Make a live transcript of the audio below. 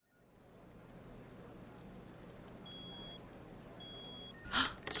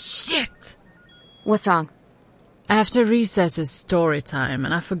Shit! What's wrong? After recess is story time,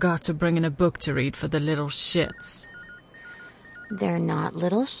 and I forgot to bring in a book to read for the little shits. They're not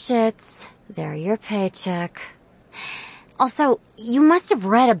little shits. They're your paycheck. Also, you must have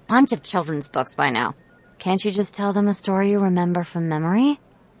read a bunch of children's books by now. Can't you just tell them a story you remember from memory?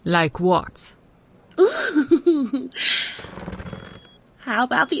 Like what? Ooh. How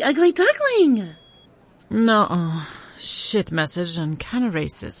about The Ugly Duckling? No, shit message and kinda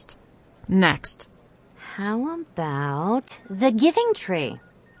racist. Next. How about The Giving Tree?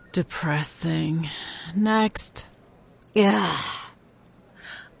 Depressing. Next. Ugh.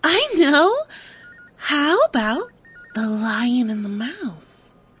 I know. How about The Lion and the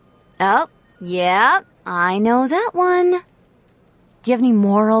Mouse? Oh, yeah, I know that one. Do you have any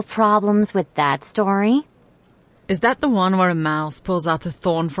moral problems with that story? Is that the one where a mouse pulls out a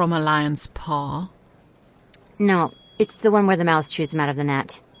thorn from a lion's paw? No, it's the one where the mouse chews him out of the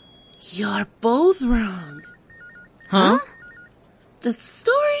net. You're both wrong. Huh? The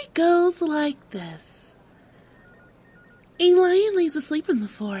story goes like this. A lion lays asleep in the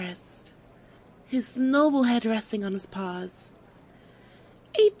forest, his noble head resting on his paws.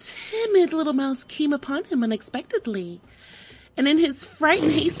 A timid little mouse came upon him unexpectedly, and in his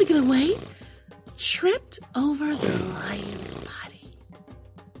frightened haste to get away, tripped over the lion's body.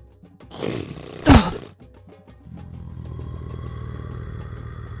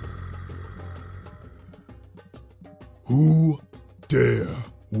 Who dare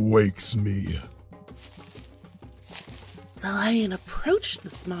wakes me? The lion approached the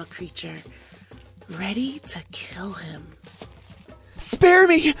small creature, ready to kill him. Spare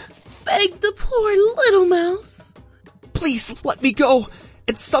me! Begged the poor little mouse. Please let me go,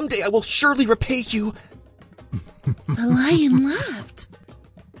 and someday I will surely repay you. The lion laughed.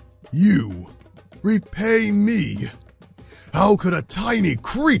 You repay me? How could a tiny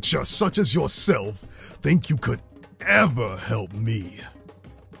creature such as yourself think you could ever help me?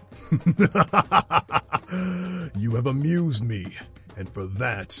 You have amused me, and for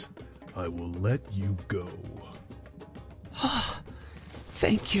that, I will let you go.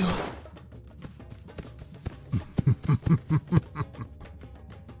 Thank you.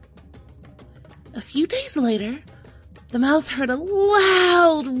 A few days later, the mouse heard a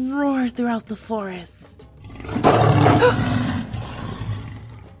loud roar throughout the forest.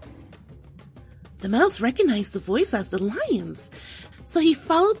 The mouse recognized the voice as the lion's, so he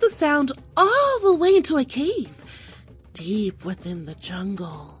followed the sound all the way into a cave, deep within the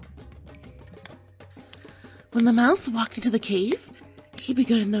jungle. When the mouse walked into the cave, he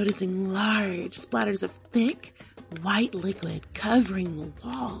began noticing large splatters of thick, white liquid covering the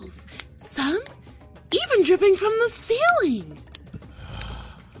walls, some even dripping from the ceiling.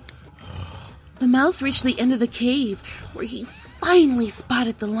 The mouse reached the end of the cave, where he finally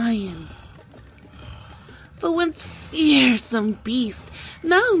spotted the lion. The once fearsome beast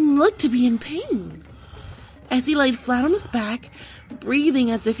now looked to be in pain, as he laid flat on his back,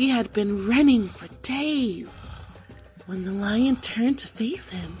 breathing as if he had been running for days. When the lion turned to face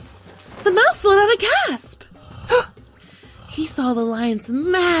him, the mouse let out a gasp. He saw the lion's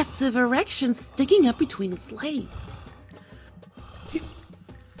massive erection sticking up between his legs.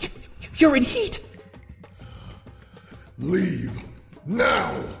 You're in heat! Leave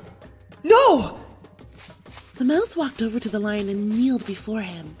now! No! The mouse walked over to the lion and kneeled before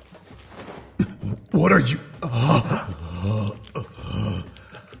him. What are you...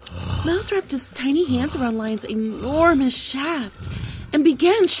 Mouse wrapped his tiny hands around Lion's enormous shaft and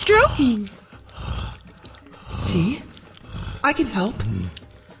began stroking. See? I can help.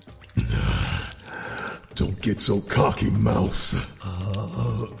 Don't get so cocky, Mouse.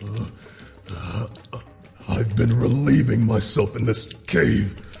 I've been relieving myself in this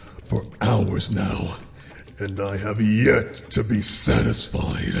cave for hours now, and I have yet to be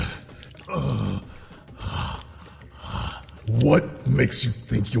satisfied. What makes you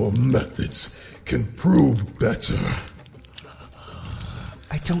think your methods can prove better?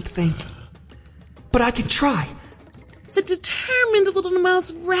 I don't think. But I can try. The determined little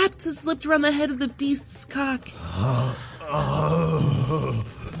mouse wrapped his lips around the head of the beast's cock.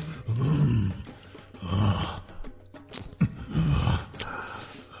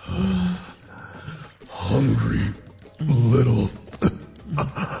 Hungry little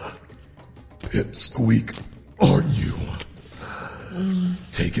pipsqueak, aren't you?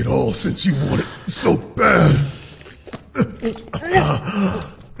 Take it all since you want it so bad.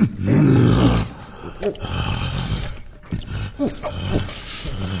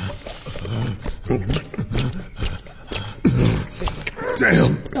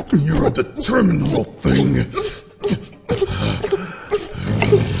 Damn, you're a determined little thing.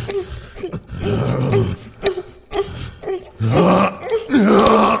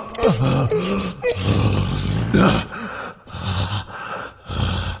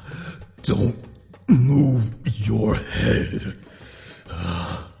 Don't move your head.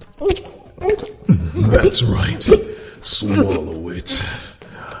 That's right. Swallow it.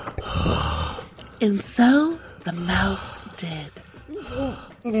 And so the mouse did.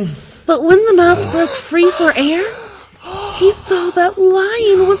 But when the mouse broke free for air, he saw that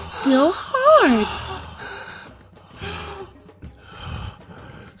lion was still hard.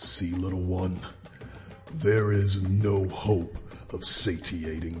 See, little one, there is no hope of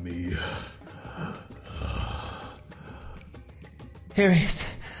satiating me. There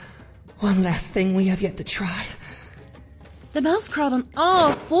is one last thing we have yet to try. The mouse crawled on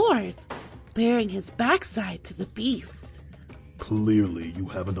all fours, bearing his backside to the beast. Clearly, you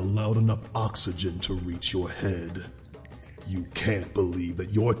haven't allowed enough oxygen to reach your head. You can't believe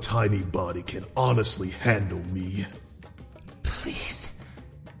that your tiny body can honestly handle me. Please.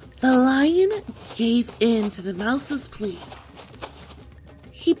 The lion gave in to the mouse's plea.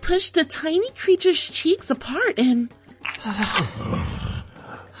 He pushed the tiny creature's cheeks apart and...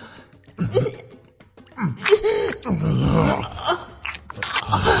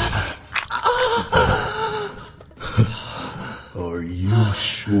 Are you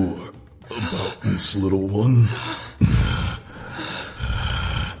sure about this, little one?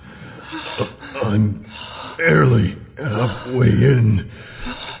 I'm barely halfway in,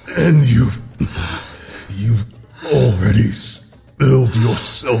 and you've already spilled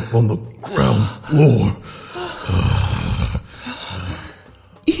yourself on the ground floor.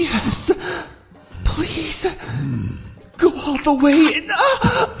 Yes. Please. Go all the way in.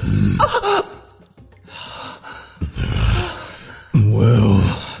 Well.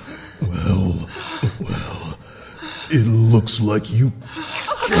 It looks like you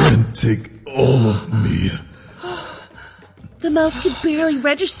can't take all of me. The mouse could barely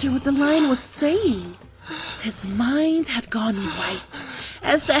register what the lion was saying. His mind had gone white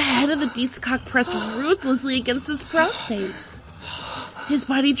as the head of the beast cock pressed ruthlessly against his prostate. His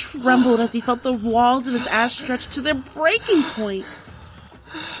body trembled as he felt the walls of his ass stretch to their breaking point.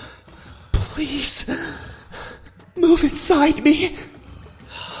 Please. Move inside me.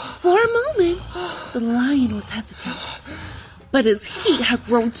 For a moment, the lion was hesitant, but his heat had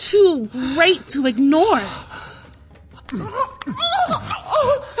grown too great to ignore.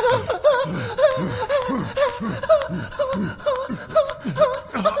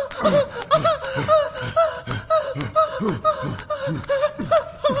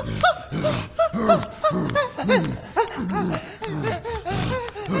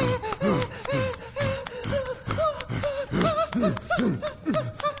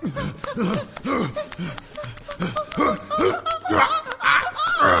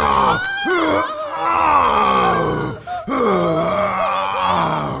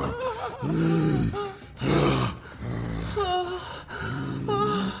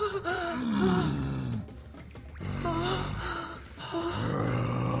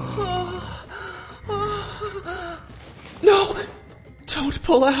 No! Don't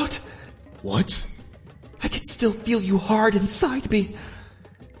pull out. What? I can still feel you hard inside me.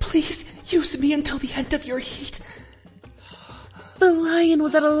 Please use me until the end of your heat. The lion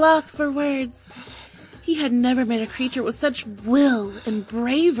was at a loss for words. He had never met a creature with such will and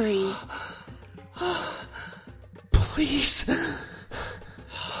bravery. Please.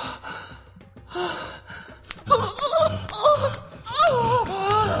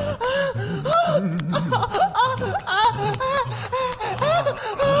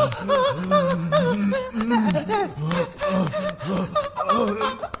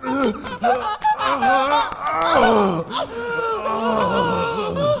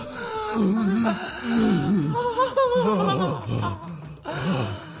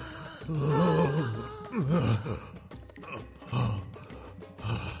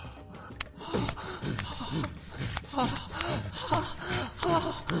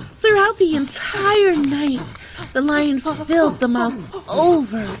 Throughout the entire night, the lion filled the mouse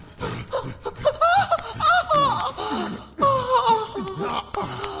over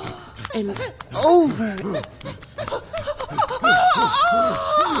and over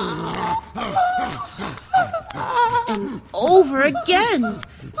and over again.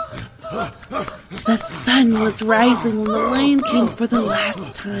 The sun was rising when the lion came for the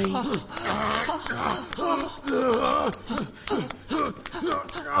last time.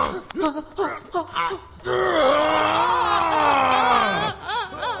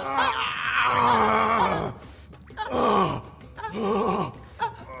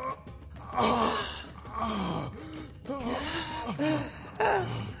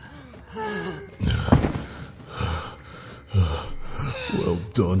 Well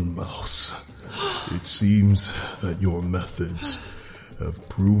done, Mouse. It seems that your methods have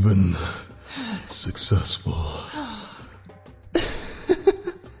proven successful.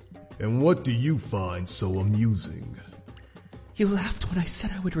 And what do you find so amusing? You laughed when I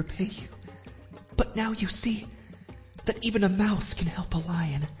said I would repay you. But now you see that even a mouse can help a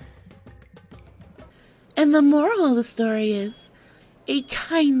lion. And the moral of the story is, a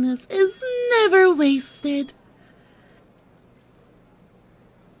kindness is never wasted.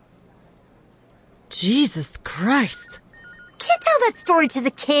 Jesus Christ. Can't tell that story to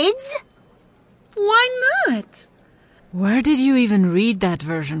the kids. Why not? Where did you even read that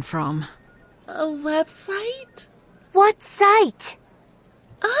version from? A website? What site?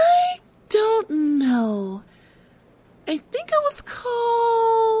 I don't know. I think it was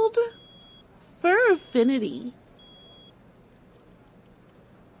called Fur Affinity.